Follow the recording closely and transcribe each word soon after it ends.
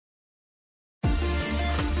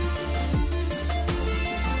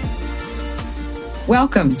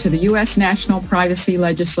Welcome to the U.S. National Privacy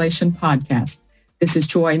Legislation Podcast. This is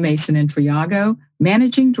Joy Mason Intriago,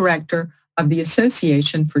 Managing Director of the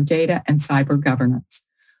Association for Data and Cyber Governance.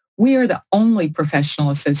 We are the only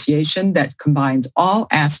professional association that combines all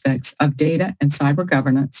aspects of data and cyber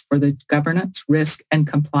governance for the governance, risk, and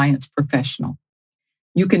compliance professional.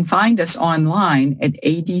 You can find us online at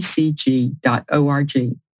adcg.org.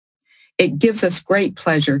 It gives us great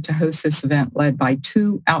pleasure to host this event led by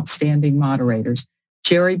two outstanding moderators,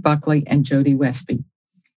 Jerry Buckley and Jody Westby.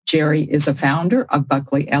 Jerry is a founder of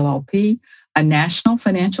Buckley LLP, a national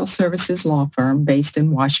financial services law firm based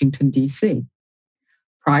in Washington, D.C.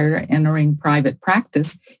 Prior to entering private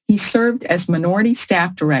practice, he served as Minority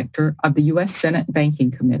Staff Director of the U.S. Senate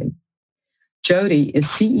Banking Committee. Jody is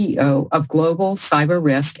CEO of Global Cyber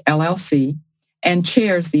Risk, LLC, and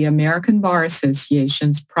chairs the American Bar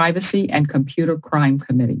Association's Privacy and Computer Crime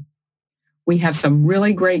Committee. We have some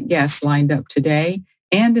really great guests lined up today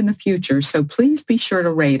and in the future, so please be sure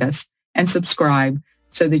to rate us and subscribe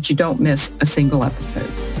so that you don't miss a single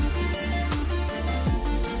episode.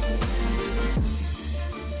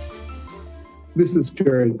 This is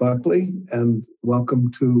Jerry Buckley, and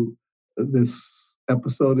welcome to this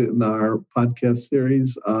episode in our podcast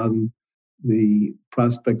series on the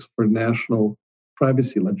prospects for national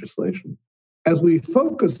privacy legislation. As we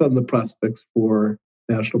focus on the prospects for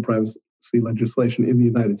national privacy legislation in the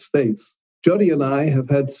United States, Jody and I have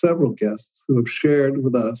had several guests who have shared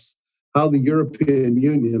with us how the European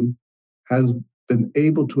Union has been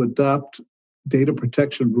able to adopt data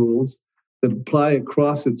protection rules that apply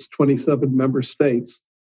across its 27 member states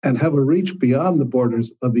and have a reach beyond the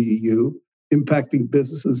borders of the EU, impacting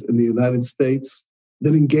businesses in the United States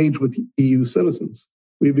that engage with EU citizens.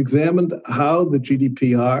 We've examined how the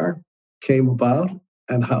GDPR came about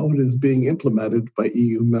and how it is being implemented by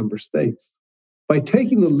EU member states. By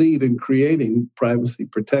taking the lead in creating privacy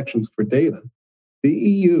protections for data, the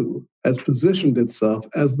EU has positioned itself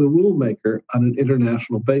as the rulemaker on an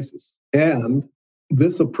international basis. And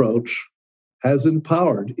this approach has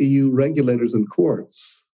empowered EU regulators and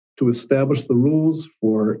courts to establish the rules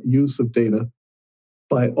for use of data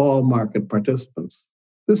by all market participants.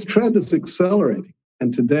 This trend is accelerating,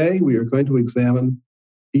 and today we are going to examine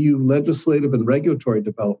EU legislative and regulatory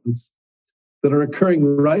developments that are occurring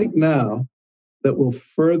right now that will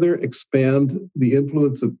further expand the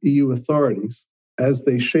influence of EU authorities as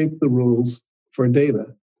they shape the rules for data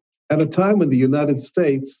at a time when the United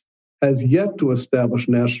States has yet to establish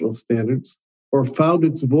national standards or found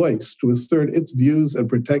its voice to assert its views and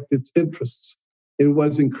protect its interests in what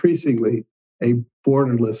is increasingly a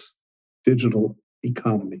borderless digital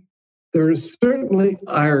economy. There is certainly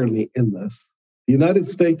irony in this. The United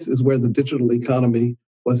States is where the digital economy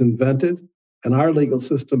was invented, and our legal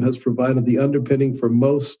system has provided the underpinning for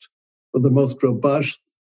most of the most robust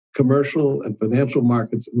commercial and financial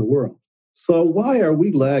markets in the world. So why are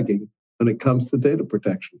we lagging when it comes to data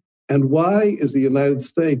protection? And why is the United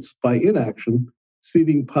States, by inaction,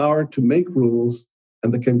 ceding power to make rules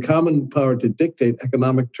and the concomitant power to dictate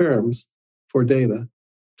economic terms for data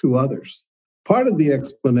to others? Part of the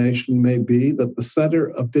explanation may be that the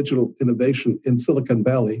center of digital innovation in Silicon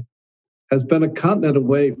Valley has been a continent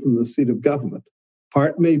away from the seat of government.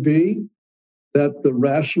 Part may be that the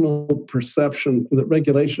rational perception that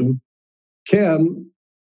regulation can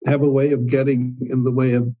have a way of getting in the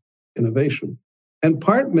way of innovation. And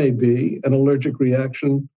part may be an allergic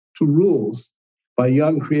reaction to rules by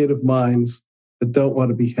young creative minds that don't want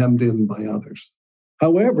to be hemmed in by others.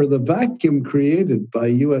 However, the vacuum created by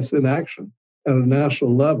U.S. inaction at a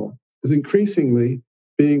national level is increasingly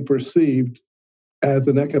being perceived as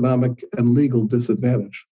an economic and legal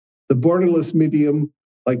disadvantage. The borderless medium,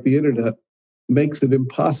 like the internet, makes it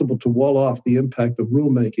impossible to wall off the impact of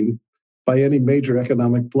rulemaking by any major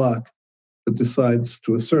economic bloc that decides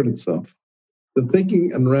to assert itself. The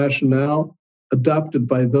thinking and rationale adopted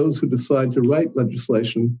by those who decide to write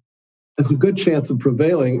legislation has a good chance of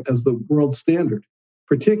prevailing as the world standard,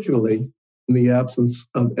 particularly in the absence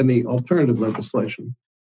of any alternative legislation.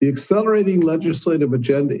 The accelerating legislative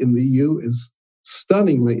agenda in the EU is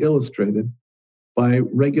stunningly illustrated by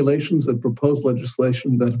regulations and proposed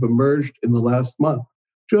legislation that have emerged in the last month.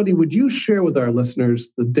 Jody, would you share with our listeners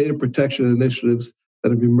the data protection initiatives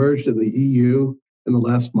that have emerged in the EU in the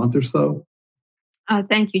last month or so?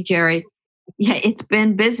 Thank you, Jerry. Yeah, it's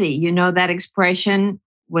been busy. You know that expression,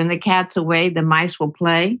 when the cat's away, the mice will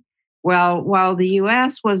play. Well, while the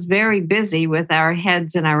U.S. was very busy with our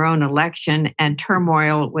heads in our own election and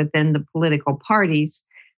turmoil within the political parties,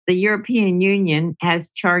 the European Union has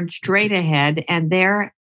charged straight ahead, and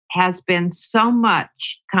there has been so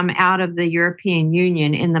much come out of the European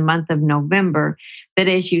Union in the month of November that,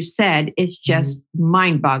 as you said, it's just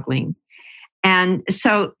mind-boggling. And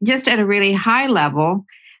so just at a really high level,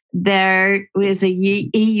 there is a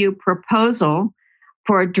EU proposal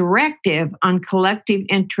for a directive on collective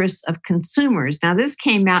interests of consumers. Now, this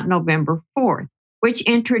came out November 4th, which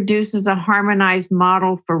introduces a harmonized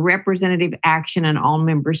model for representative action in all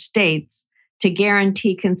member states to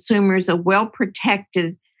guarantee consumers a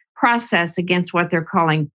well-protected process against what they're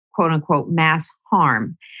calling, quote unquote, mass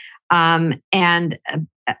harm, and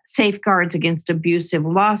safeguards against abusive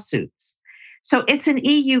lawsuits. So it's an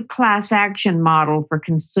EU class action model for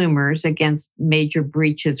consumers against major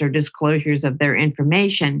breaches or disclosures of their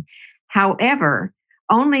information. However,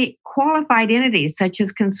 only qualified entities such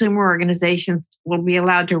as consumer organizations will be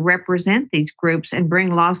allowed to represent these groups and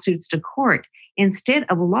bring lawsuits to court instead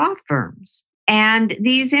of law firms. And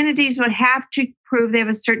these entities would have to prove they have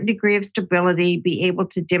a certain degree of stability, be able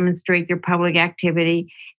to demonstrate their public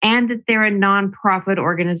activity, and that they're a nonprofit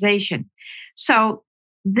organization. So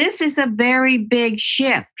this is a very big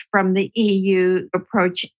shift from the EU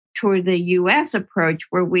approach to the US approach,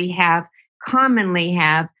 where we commonly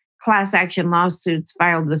have class action lawsuits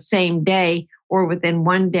filed the same day or within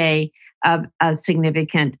one day of a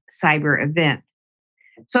significant cyber event.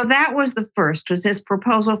 So that was the first, was this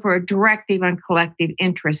proposal for a directive on collective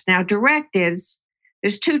interest. Now, directives,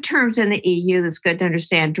 there's two terms in the EU that's good to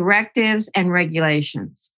understand, directives and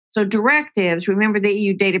regulations. So directives, remember the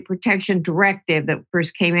EU Data Protection Directive that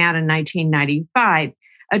first came out in 1995.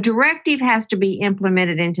 A directive has to be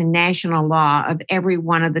implemented into national law of every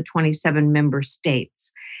one of the 27 member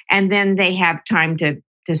states. And then they have time to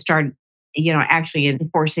start, actually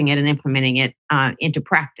enforcing it and implementing it into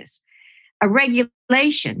practice. A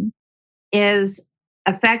regulation is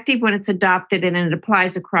effective when it's adopted and it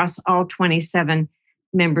applies across all 27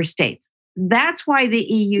 member states. That's why the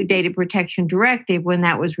EU Data Protection Directive, when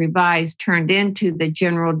that was revised, turned into the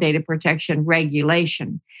General Data Protection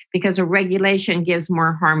Regulation, because a regulation gives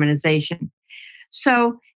more harmonization.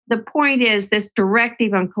 So the point is, this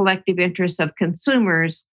directive on collective interests of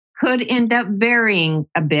consumers could end up varying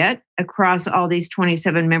a bit across all these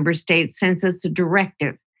 27 member states, since it's a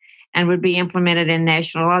directive and would be implemented in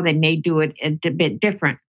national law. They may do it a bit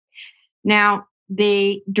different. Now,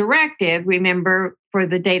 the directive, remember, for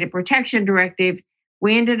the Data Protection Directive,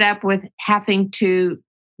 we ended up with having to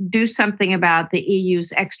do something about the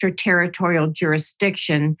EU's extraterritorial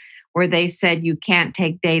jurisdiction, where they said you can't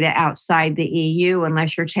take data outside the EU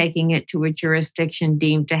unless you're taking it to a jurisdiction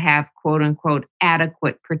deemed to have, quote unquote,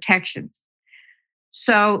 adequate protections.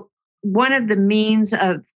 So one of the means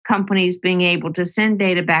of companies being able to send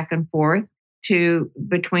data back and forth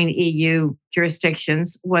between EU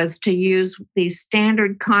jurisdictions was to use these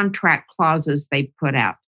standard contract clauses they put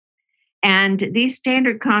out. And these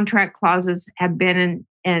standard contract clauses have been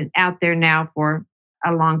out there now for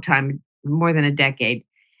a long time, more than a decade.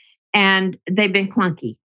 And they've been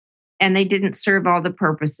clunky and they didn't serve all the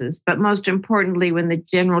purposes. But most importantly, when the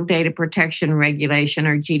General Data Protection Regulation,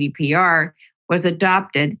 or GDPR, was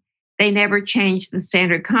adopted, they never changed the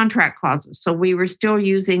standard contract clauses. So we were still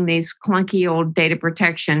using these clunky old data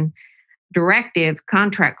protection directive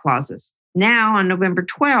contract clauses. Now, on November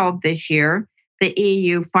 12th this year, the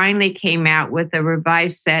EU finally came out with a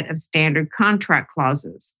revised set of standard contract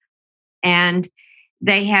clauses. And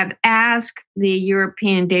they have asked the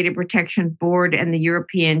European Data Protection Board and the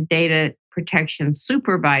European Data Protection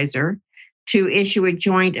Supervisor to issue a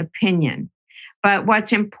joint opinion. But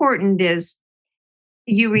what's important is,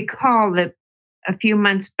 you recall that a few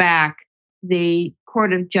months back, the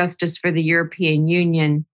Court of Justice for the European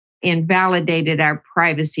Union invalidated our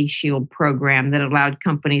Privacy Shield program that allowed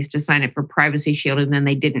companies to sign up for Privacy Shield, and then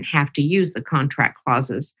they didn't have to use the contract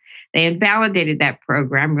clauses. They invalidated that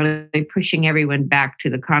program, really pushing everyone back to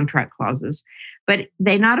the contract clauses. But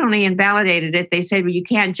they not only invalidated it, they said, well, you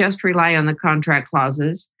can't just rely on the contract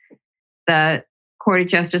clauses. The Court of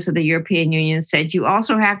Justice of the European Union said you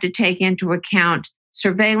also have to take into account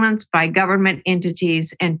surveillance by government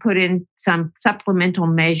entities and put in some supplemental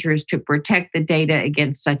measures to protect the data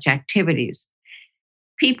against such activities.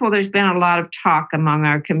 There's been a lot of talk among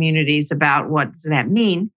our communities about what does that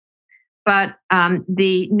mean, but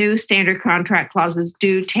the new standard contract clauses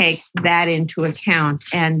do take that into account,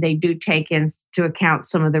 and they do take into account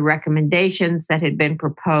some of the recommendations that had been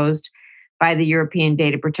proposed by the European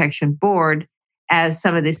Data Protection Board as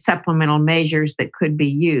some of the supplemental measures that could be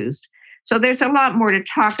used. So there's a lot more to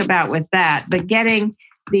talk about with that, but getting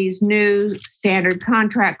these new standard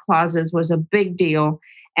contract clauses was a big deal.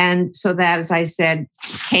 And so that, as I said,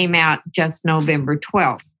 came out just November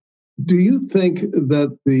 12th. Do you think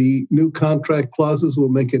that the new contract clauses will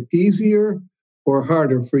make it easier or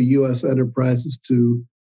harder for U.S. enterprises to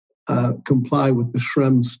comply with the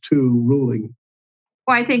Schrems II ruling?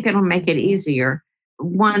 Well, I think it'll make it easier.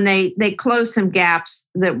 One, they close some gaps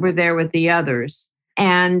that were there with the others,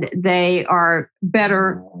 and they are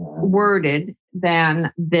better worded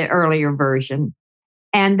than the earlier version.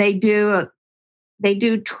 And they do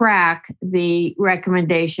track the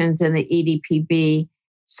recommendations in the EDPB.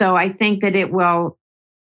 So I think that it will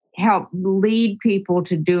help lead people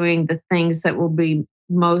to doing the things that will be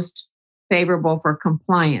most favorable for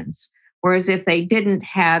compliance. Whereas if they didn't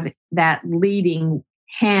have that leading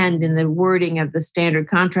hand in the wording of the standard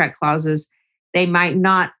contract clauses, they might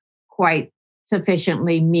not quite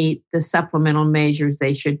sufficiently meet the supplemental measures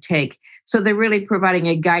they should take. So they're really providing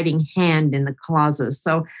a guiding hand in the clauses.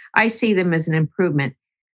 So I see them as an improvement.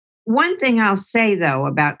 One thing I'll say, though,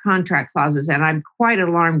 about contract clauses, and I'm quite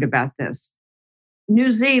alarmed about this,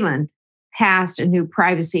 New Zealand passed a new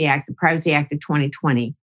Privacy Act, the Privacy Act of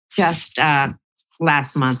 2020, just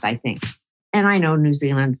last month, I think. And I know New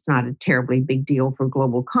Zealand's not a terribly big deal for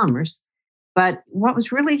global commerce. But what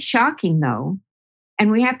was really shocking, though,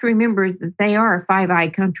 and we have to remember that they are a Five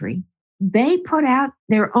Eyes country, they put out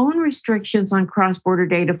their own restrictions on cross-border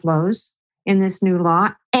data flows in this new law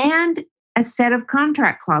and a set of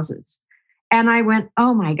contract clauses. And I went,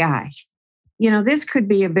 oh my gosh, this could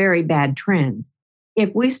be a very bad trend.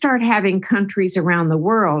 If we start having countries around the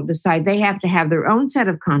world decide they have to have their own set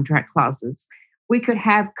of contract clauses, we could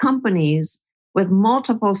have companies with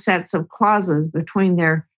multiple sets of clauses between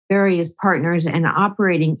their various partners and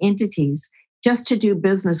operating entities just to do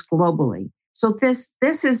business globally. So this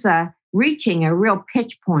is reaching a real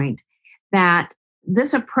pitch point, that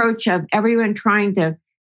this approach of everyone trying to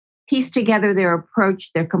piece together their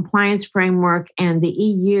approach, their compliance framework, and the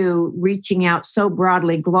EU reaching out so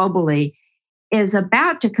broadly globally is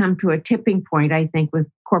about to come to a tipping point, I think, with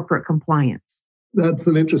corporate compliance. That's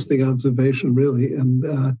an interesting observation, really.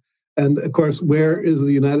 And of course, where is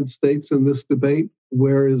the United States in this debate?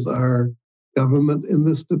 Where is our government in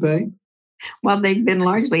this debate? Well, they've been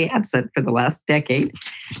largely absent for the last decade.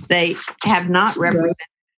 They have not represented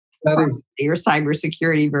your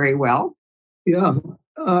cybersecurity very well. Yeah.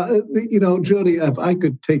 Jody, if I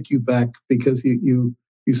could take you back, because you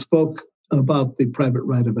spoke about the private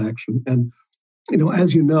right of action. And,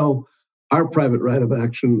 as you know, our private right of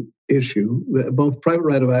action issue, both private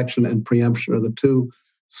right of action and preemption are the two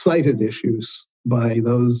cited issues by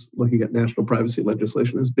those looking at national privacy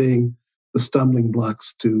legislation as being the stumbling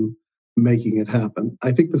blocks to making it happen.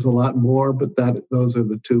 I think there's a lot more, but those are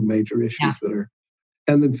the two major issues that are.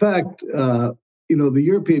 And in fact, the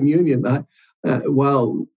European Union,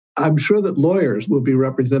 while I'm sure that lawyers will be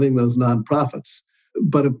representing those nonprofits,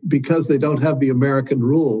 but because they don't have the American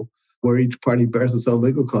rule where each party bears its own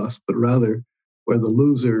legal costs, but rather where the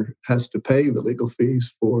loser has to pay the legal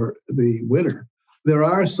fees for the winner, there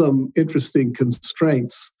are some interesting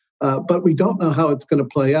constraints, but we don't know how it's going to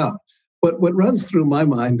play out. But what runs through my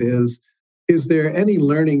mind is there any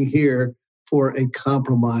learning here for a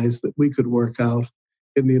compromise that we could work out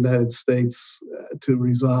in the United States to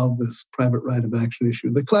resolve this private right of action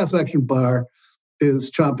issue? The class action bar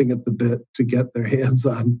is chomping at the bit to get their hands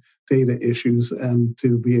on data issues and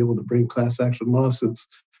to be able to bring class action lawsuits.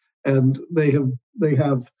 And they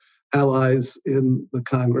have allies in the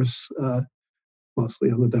Congress,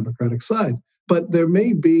 mostly on the Democratic side. But there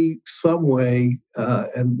may be some way,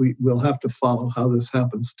 and we'll have to follow how this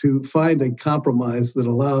happens, to find a compromise that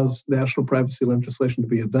allows national privacy legislation to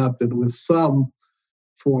be adopted with some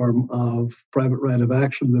form of private right of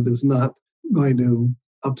action that is not going to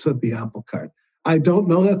upset the apple cart. I don't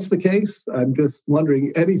know that's the case. I'm just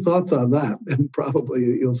wondering, any thoughts on that? And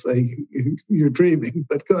probably you'll say you're dreaming,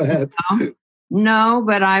 but go ahead. No,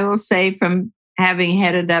 but I will say, from having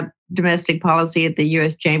headed up domestic policy at the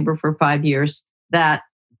U.S. Chamber for 5 years, that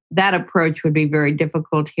approach would be very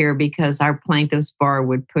difficult here because our plaintiffs' bar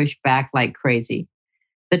would push back like crazy.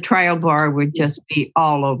 The trial bar would just be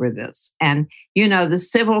all over this. And, the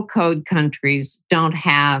civil code countries don't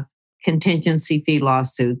have contingency fee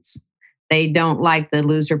lawsuits. They don't like the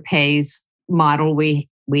loser pays model we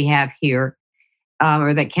have here,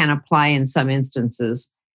 or that can apply in some instances.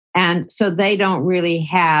 And so they don't really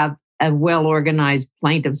have a well-organized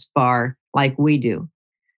plaintiffs' bar like we do.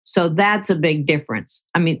 So that's a big difference.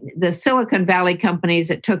 I mean, the Silicon Valley companies,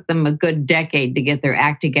 it took them a good decade to get their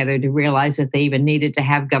act together to realize that they even needed to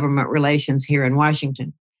have government relations here in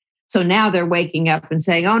Washington. So now they're waking up and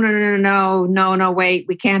saying, oh, no, wait,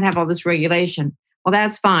 we can't have all this regulation. Well,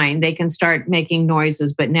 that's fine. They can start making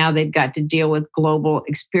noises, but now they've got to deal with global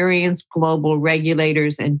experience, global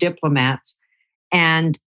regulators and diplomats.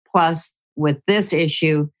 And plus, with this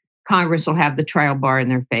issue, Congress will have the trial bar in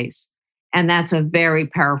their face. And that's a very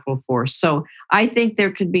powerful force. So I think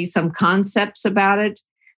there could be some concepts about it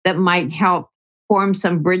that might help form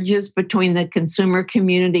some bridges between the consumer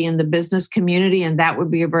community and the business community. And that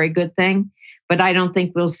would be a very good thing. But I don't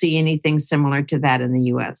think we'll see anything similar to that in the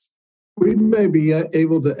US. We may be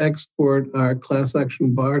able to export our class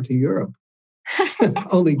action bar to Europe.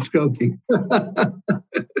 Only joking.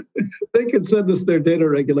 They can send us their data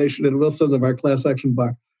regulation and we'll send them our class action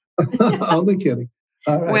bar. Only kidding.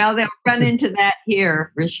 All right. Well, they'll run into that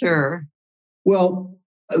here for sure. Well,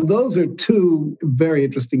 those are two very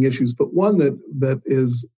interesting issues, but one that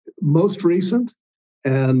is most recent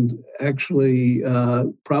and actually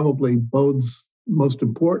probably bodes most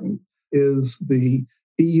important is the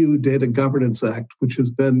EU Data Governance Act, which has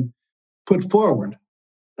been put forward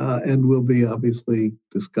and will be obviously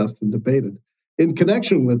discussed and debated. In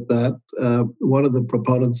connection with that, one of the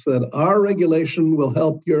proponents said, our regulation will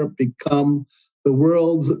help Europe become the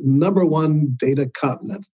world's #1 data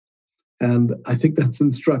continent. And I think that's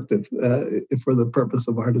instructive for the purpose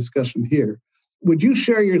of our discussion here. Would you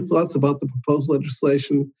share your thoughts about the proposed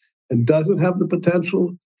legislation? And does it have the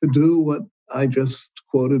potential to do what I just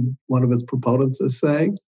quoted one of its proponents as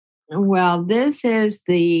saying? Well, this is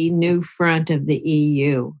the new front of the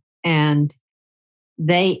EU, and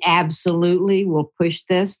they absolutely will push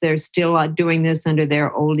this. They're still doing this under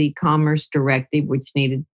their old e-commerce directive, which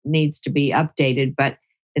needs to be updated, but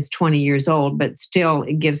it's 20 years old, but still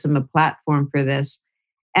it gives them a platform for this.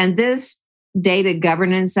 And this Data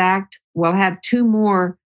Governance Act will have two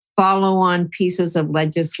more follow-on pieces of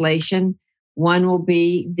legislation. One will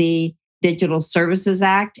be the Digital Services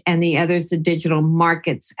Act, and the other is the Digital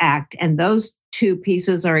Markets Act. And those two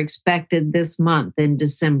pieces are expected this month in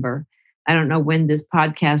December. I don't know when this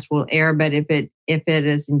podcast will air, but if it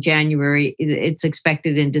is in January, it's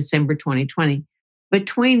expected in December 2020.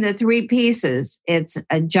 Between the three pieces, it's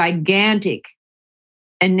a gigantic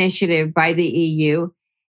initiative by the EU.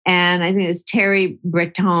 And I think it's Thierry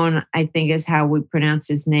Breton, I think is how we pronounce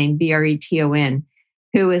his name, Breton,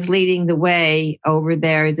 who is leading the way over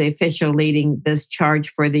there, the official leading this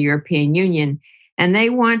charge for the European Union. And they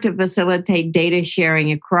want to facilitate data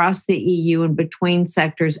sharing across the EU and between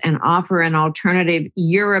sectors and offer an alternative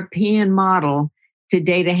European model to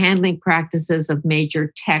data handling practices of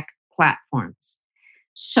major tech platforms.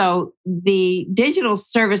 So the Digital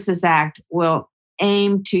Services Act will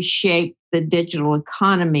aim to shape the digital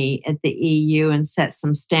economy at the EU and set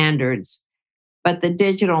some standards. But the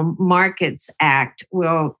Digital Markets Act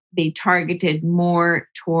will be targeted more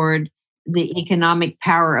toward the economic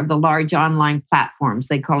power of the large online platforms.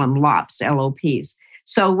 They call them LOPs, LOPs.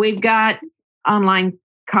 So we've got online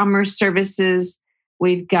commerce services,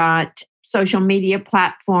 we've got social media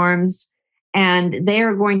platforms, and they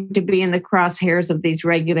are going to be in the crosshairs of these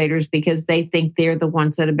regulators because they think they're the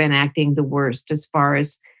ones that have been acting the worst as far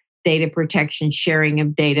as data protection, sharing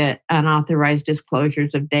of data, unauthorized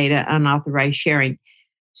disclosures of data, unauthorized sharing.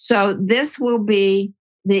 So this will be,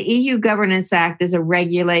 the EU Governance Act is a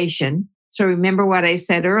regulation. So remember what I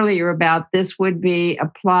said earlier about this would be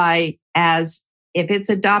apply as, if it's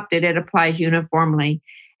adopted, it applies uniformly.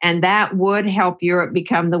 And that would help Europe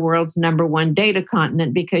become the world's #1 data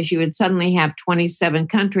continent because you would suddenly have 27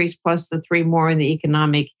 countries plus the 3 more in the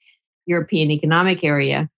European Economic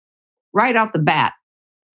Area right off the bat.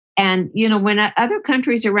 And, when other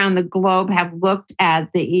countries around the globe have looked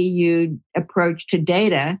at the EU approach to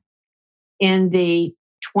data in the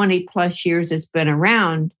 20 plus years it's been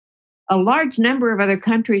around, a large number of other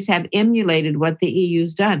countries have emulated what the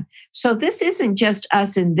EU's done. So this isn't just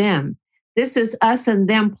us and them. This is us and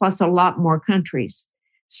them plus a lot more countries.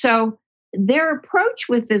 So their approach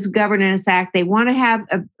with this Governance Act, they want to have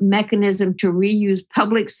a mechanism to reuse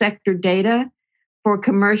public sector data for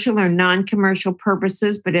commercial or non-commercial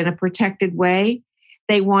purposes, but in a protected way.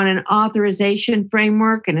 They want an authorization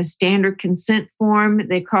framework and a standard consent form.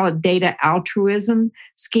 They call it data altruism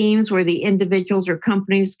schemes where the individuals or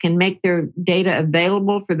companies can make their data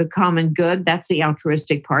available for the common good. That's the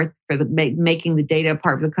altruistic part, for making the data a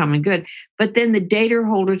part of the common good. But then the data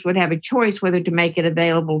holders would have a choice whether to make it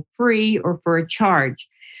available free or for a charge.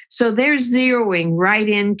 So they're zeroing right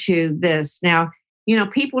into this. Now,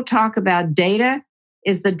 people talk about data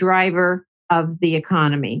is the driver of the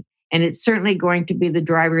economy. And it's certainly going to be the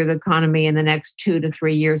driver of the economy in the next 2 to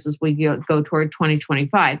 3 years as we go toward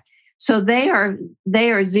 2025. So they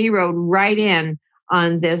are zeroed right in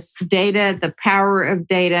on this data, the power of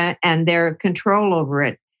data, and their control over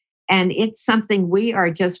it. And it's something we are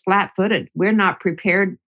just flat-footed. We're not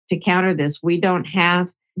prepared to counter this. We don't have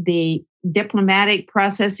the diplomatic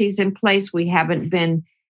processes in place. We haven't been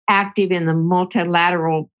active in the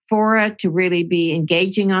multilateral fora to really be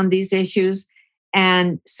engaging on these issues.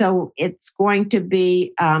 And so it's going to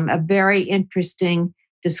be a very interesting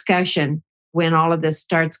discussion when all of this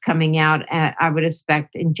starts coming out, I would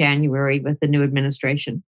expect in January with the new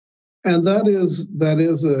administration. And that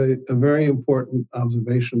is a very important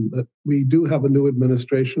observation, that we do have a new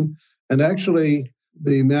administration. And actually,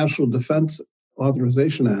 the National Defense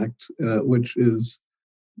Authorization Act, which is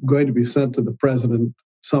going to be sent to the president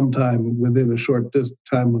sometime within a short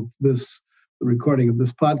time of the recording of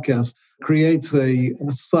this podcast, creates a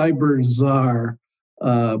cyber czar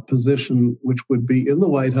position, which would be in the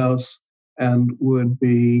White House and would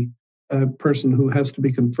be a person who has to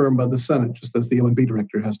be confirmed by the Senate, just as the OMB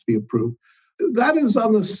director has to be approved. That is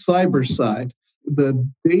on the cyber side. The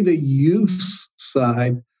data use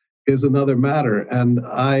side is another matter, and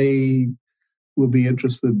I will be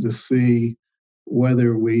interested to see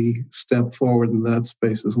whether we step forward in that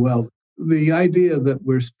space as well. The idea that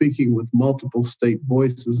we're speaking with multiple state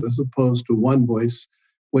voices as opposed to one voice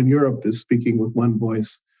when Europe is speaking with one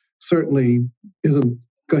voice certainly isn't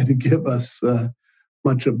going to give us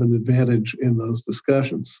much of an advantage in those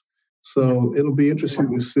discussions. So it'll be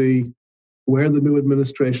interesting to see where the new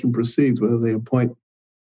administration proceeds, whether they appoint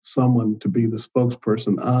someone to be the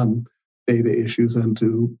spokesperson on data issues and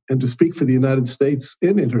to speak for the United States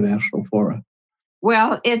in international fora.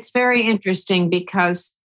 Well, it's very interesting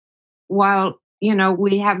because while,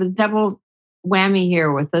 we have a double whammy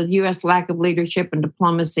here with the U.S. lack of leadership and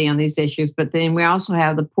diplomacy on these issues, but then we also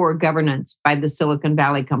have the poor governance by the Silicon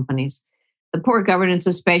Valley companies. The poor governance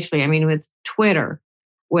especially, with Twitter,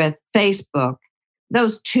 with Facebook,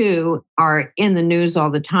 those two are in the news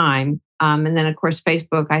all the time. And then, of course,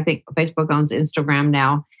 Facebook, I think Facebook owns Instagram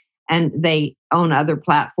now, and they own other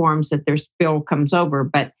platforms that their spill comes over.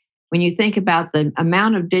 But when you think about the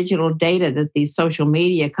amount of digital data that these social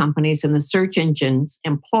media companies and the search engines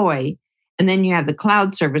employ, and then you have the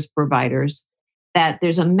cloud service providers, that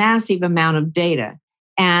there's a massive amount of data.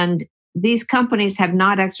 And these companies have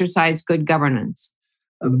not exercised good governance.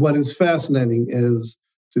 And what is fascinating is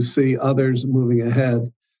to see others moving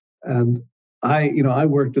ahead. And I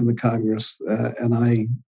worked in the Congress and I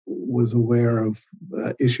was aware of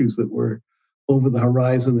issues that were over the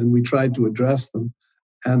horizon, and we tried to address them.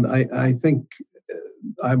 And I think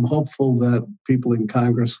I'm hopeful that people in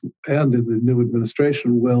Congress and in the new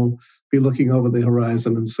administration will be looking over the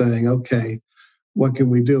horizon and saying, okay, what can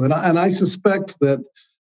we do? And I suspect that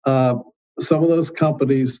some of those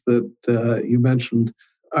companies that you mentioned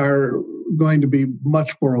are going to be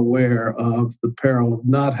much more aware of the peril of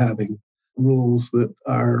not having rules that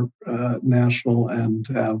are national and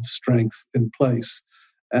have strength in place.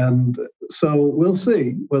 And so we'll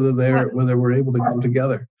see whether we're able to come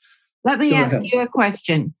together. Let me ask you a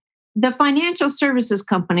question. The financial services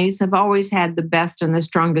companies have always had the best and the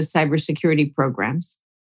strongest cybersecurity programs.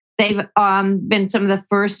 They've been some of the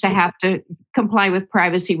first to have to comply with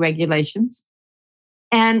privacy regulations.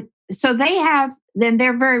 And so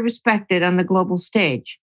they're very respected on the global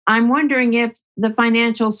stage. I'm wondering if the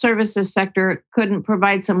financial services sector couldn't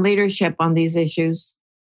provide some leadership on these issues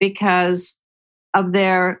because of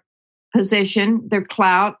their position, their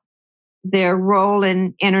clout, their role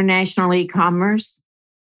in international e-commerce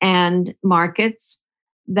and markets,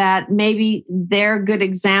 that maybe their good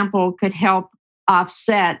example could help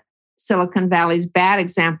offset Silicon Valley's bad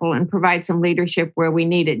example and provide some leadership where we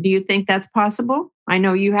need it. Do you think that's possible? I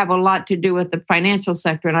know you have a lot to do with the financial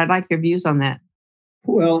sector, and I'd like your views on that.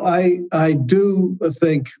 Well, I do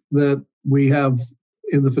think that we have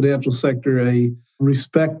in the financial sector a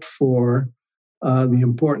respect for the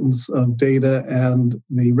importance of data and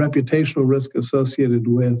the reputational risk associated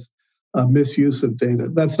with misuse of data.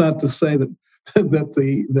 That's not to say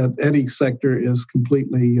that any sector is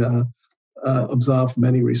completely absolved from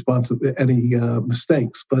any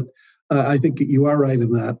mistakes, but I think you are right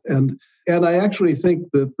in that. And I actually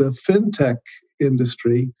think that the fintech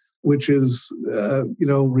industry, which is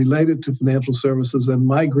related to financial services and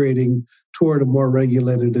migrating toward a more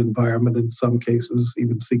regulated environment, in some cases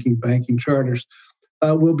even seeking banking charters,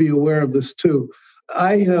 will be aware of this too.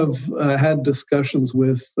 I have had discussions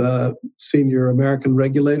with senior American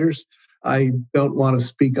regulators. I don't want to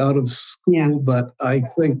speak out of school, but I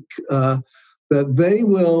think that they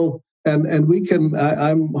will, and we can,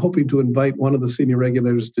 I'm hoping to invite one of the senior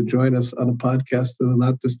regulators to join us on a podcast in the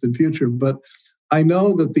not distant future, but I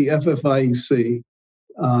know that the FFIEC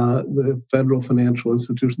the Federal Financial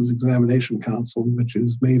Institutions Examination Council, which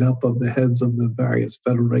is made up of the heads of the various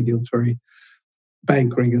federal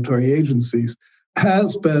bank regulatory agencies,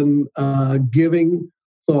 has been giving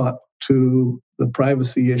thought to the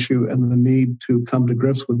privacy issue and the need to come to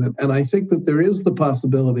grips with it. And I think that there is the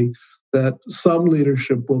possibility that some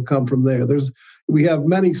leadership will come from there. We have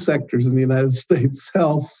many sectors in the United States: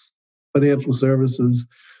 health, financial services,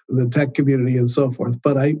 the tech community, and so forth.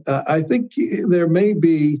 But I think there may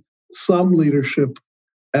be some leadership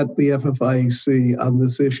at the FFIEC on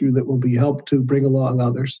this issue that will be helped to bring along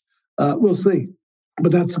others. We'll see.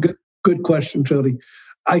 But that's a good question, Jody.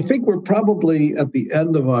 I think we're probably at the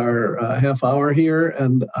end of our half hour here,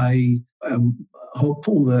 and I am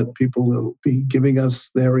hopeful that people will be giving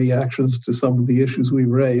us their reactions to some of the issues we've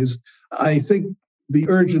raised. I think the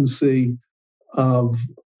urgency of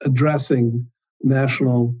addressing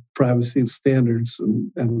national privacy standards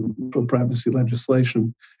and privacy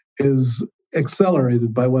legislation is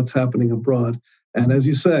accelerated by what's happening abroad. And as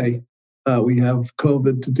you say, we have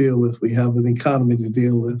COVID to deal with, we have an economy to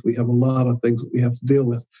deal with, we have a lot of things that we have to deal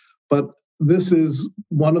with. But this is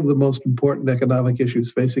one of the most important economic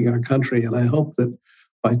issues facing our country. And I hope that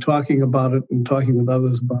by talking about it and talking with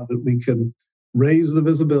others about it, we can raise the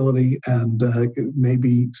visibility and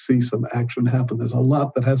maybe see some action happen. There's a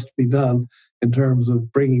lot that has to be done in terms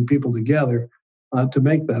of bringing people together to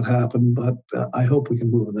make that happen. But I hope we can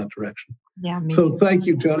move in that direction. Yeah. So thank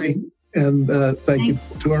you, Jody. And thank you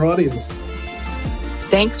to our audience.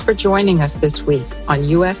 Thanks for joining us this week on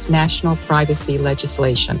U.S. national privacy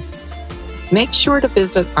legislation. Make sure to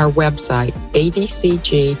visit our website,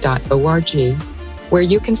 adcg.org, where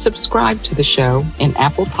you can subscribe to the show in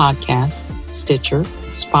Apple Podcasts, Stitcher,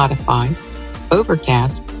 Spotify,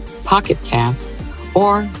 Overcast, Pocket Cast,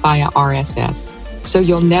 or via RSS, so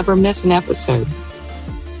you'll never miss an episode.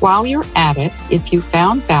 While you're at it, if you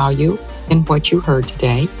found value in what you heard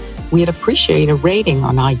today, we'd appreciate a rating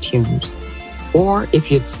on iTunes. Or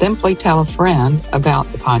if you'd simply tell a friend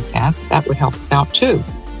about the podcast, that would help us out too.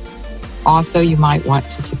 Also, you might want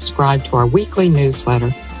to subscribe to our weekly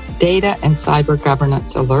newsletter, Data and Cyber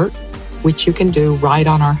Governance Alert, which you can do right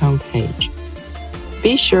on our homepage.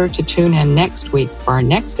 Be sure to tune in next week for our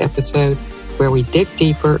next episode, where we dig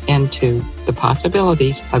deeper into the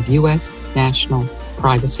possibilities of U.S. national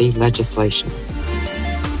privacy legislation.